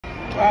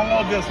I'm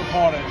a little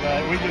disappointed.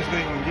 We just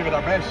didn't give it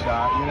our best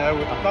shot. You know,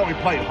 I thought we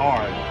played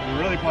hard.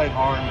 We really played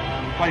hard.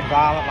 We played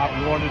violent like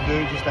we wanted to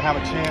do, just to have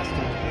a chance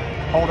to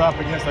hold up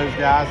against those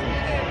guys. And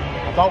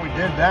I thought we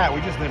did that.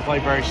 We just didn't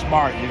play very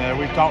smart. You know,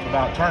 we talked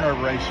about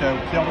turnover ratio.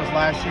 Killed us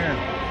last year.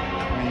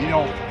 I mean, you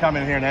don't come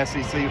in here in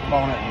SEC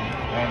opponent,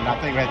 and I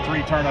think we had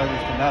 3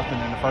 turnovers to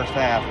nothing in the first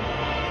half.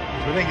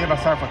 So we didn't give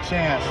ourselves a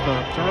chance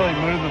to really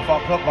move the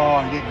football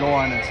and get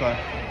going. And so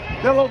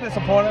they're a little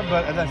disappointed,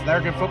 but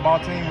they're a good football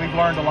team. We've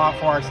learned a lot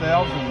for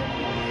ourselves,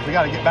 and we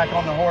got to get back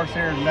on the horse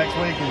here next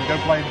week and go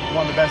play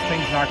one of the best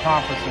teams in our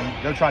conference and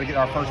go try to get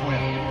our first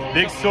win.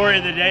 Big story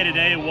of the day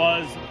today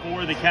was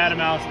for the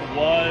Catamounts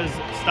was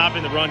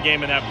stopping the run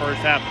game in that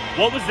first half.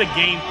 What was the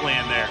game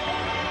plan there?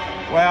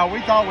 Well, we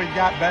thought we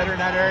got better in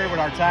that area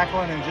with our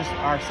tackling and just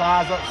our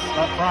size up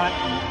front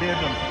and being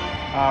able to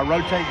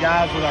rotate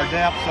guys with our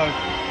depth. So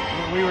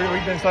we've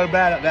been so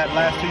bad at that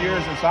last 2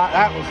 years, and so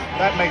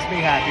that makes me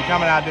happy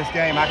coming out of this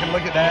game. I can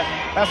look at that.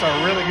 That's a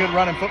really good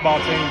running football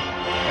team,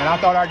 and I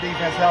thought our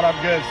defense held up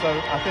good. So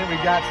I think we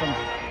got some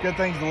good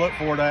things to look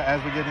forward to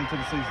as we get into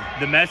the season.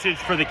 The message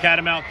for the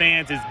Catamount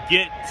fans is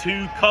get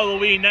to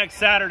Cullowhee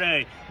next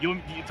Saturday. You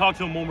talk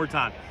to them one more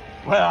time.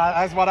 Well,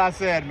 that's what I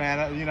said,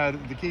 man. You know,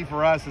 the key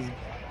for us is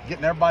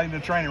getting everybody in the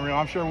training room.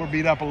 I'm sure we're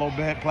beat up a little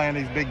bit playing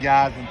these big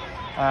guys,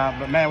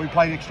 but man, we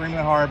played extremely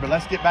hard. But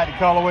let's get back to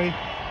Cullowhee.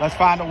 Let's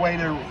find a way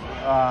to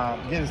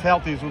get as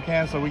healthy as we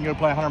can so we can go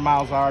play 100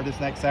 miles an hour this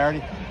next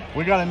Saturday.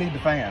 We're going to need the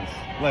fans.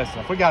 Listen,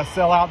 if we got to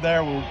sell out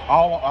there, we're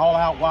all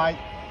out white,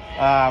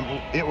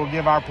 it will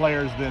give our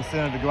players the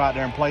incentive to go out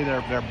there and play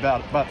their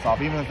butts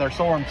off, even if they're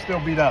sore and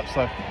still beat up.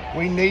 So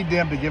we need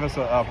them to give us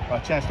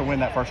a chance to win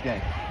that first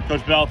game.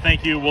 Coach Bell,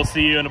 thank you. Wewill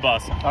see you in the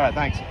bus. All right,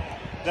 thanks.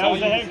 That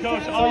was the head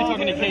coach. So you're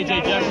talking to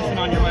KJ Jefferson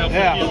on your way up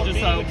the field.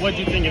 Just what did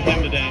you think of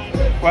him today?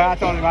 Well, I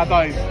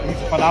thought he's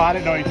phenomenal. I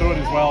didn't know he threw it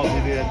as well as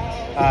he did.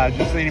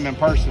 Just seen him in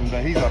person,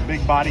 but he's a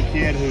big body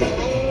kid who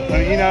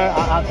you know,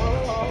 I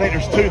think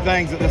there's 2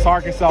 things that this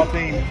Arkansas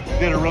team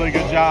did a really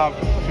good job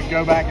to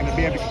go back and to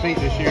be able to compete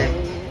this year.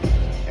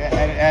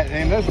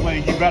 In this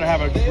league, you better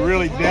have a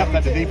really depth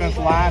at the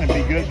defensive line and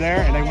be good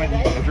there, and they went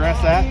and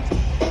addressed that.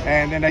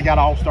 And then they got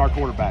all-star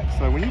quarterbacks.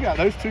 So when you got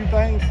those 2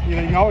 things, you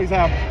know, you can always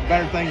have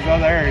better things in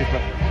other areas,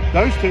 but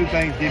those 2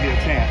 things give you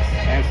a chance.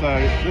 And so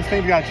this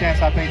team's got a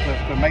chance, I think,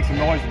 to make some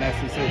noise in the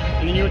SEC.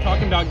 And then you were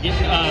talking about getting,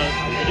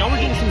 y'all were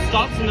getting some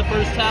stops in the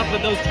first half,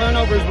 but those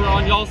turnovers were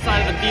on y'all's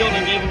side of the field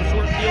and gave them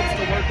short fields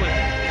to work with.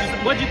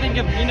 What do you think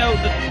of, you know,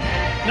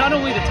 not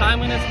only the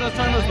timeliness of those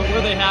turnovers, but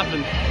where they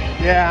happened?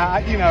 Yeah,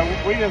 you know,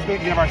 we just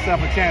didn't give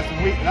ourselves a chance.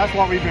 And that's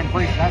what we've been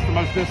preaching. That's the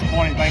most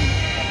disappointing thing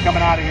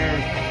coming out of here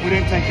is we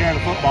didn't take care of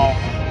the football.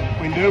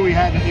 We knew we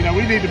had to, you know,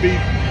 we need to be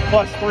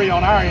 +3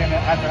 on our end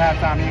after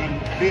halftime, even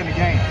be in the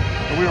game.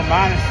 But we were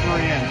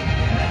 -3, and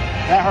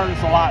that hurt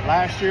us a lot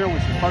last year,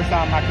 which is the first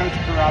time in my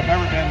coaching career I've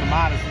ever been in the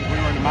minuses. We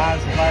were in the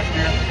minuses last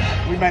year.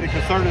 We made a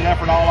concerted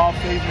effort all off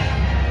season.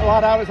 A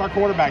lot of it is our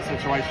quarterback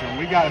situation.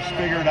 We got to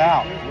figure it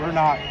out. We're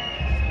not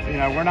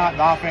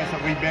the offense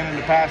that we've been in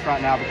the past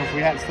right now because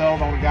we hadn't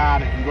settled on a guy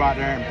that can go out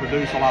there and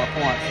produce a lot of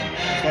points,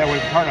 stay away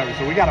from turnovers.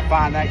 So we got to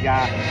find that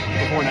guy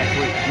before next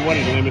week. You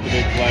wanted to limit the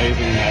big plays,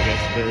 and I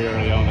guess very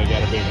early on they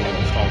got a big one.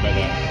 Let's talk about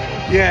that.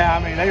 Yeah, I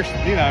mean,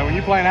 you know, when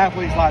you're playing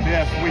athletes like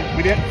this,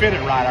 we didn't fit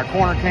it right. Our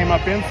corner came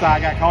up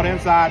inside, got caught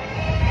inside,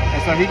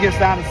 and so he gets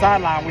down the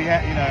sideline. We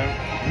had, you know,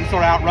 he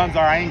sort of outruns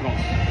our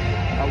angles.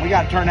 We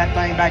got to turn that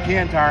thing back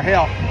into our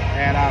help,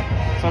 and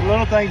so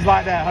little things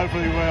like that,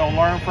 hopefully we'll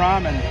learn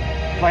from and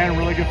playing a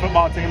really good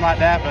football team like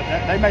that. But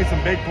they made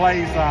some big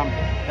plays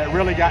that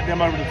really got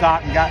them over the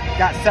top and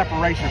got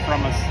separation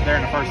from us there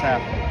in the first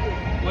half.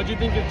 What do you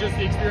think of just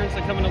the experience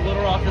of coming to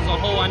Little Rock as a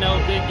whole? I know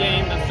a big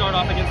game to start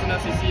off against an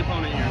SEC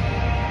opponent here.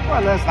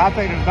 Well, listen, I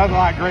think there's nothing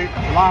like great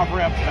live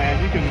reps,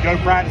 man. You can go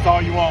practice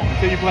all you want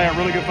until you play a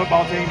really good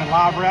football team and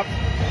live reps.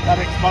 That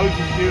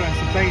exposes you and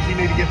some things you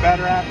need to get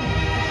better at.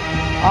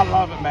 I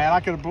love it, man.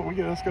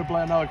 Let's go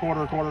play another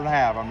quarter and a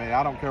half. I mean,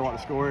 I don't care what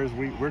the score is.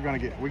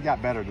 We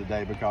got better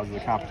today because of the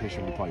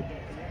competition we played.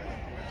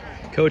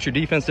 Coach, your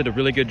defense did a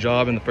really good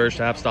job in the first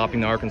half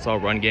stopping the Arkansas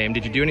run game.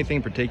 Did you do anything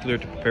in particular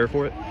to prepare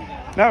for it?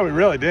 No, we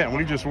really didn't.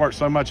 We just worked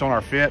so much on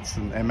our fits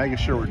and making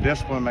sure we're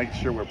disciplined, making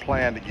sure we're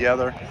playing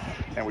together,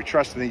 and we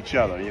trusted each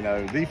other. You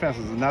know, defense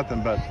is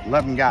nothing but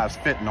 11 guys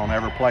fitting on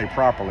every play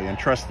properly and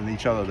trusting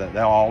each other that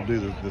they'll all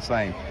do the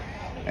same.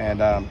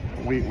 And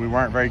we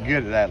weren't very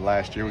good at that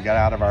last year. We got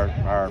out of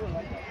our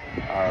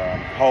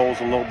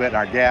holes a little bit in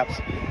our gaps,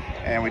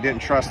 and we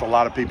didn't trust a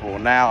lot of people.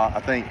 Now,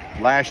 I think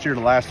last year, the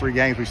last 3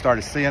 games, we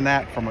started seeing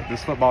that from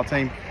this football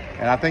team.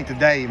 And I think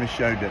today even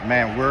showed that,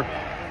 man, we're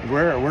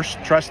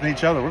trusting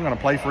each other. We're going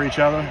to play for each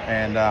other,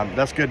 and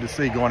that's good to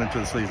see going into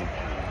the season.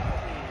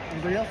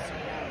 Anybody else?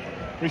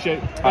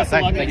 Appreciate it.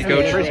 Thank you,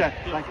 Coach. Appreciate it.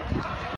 Thank you.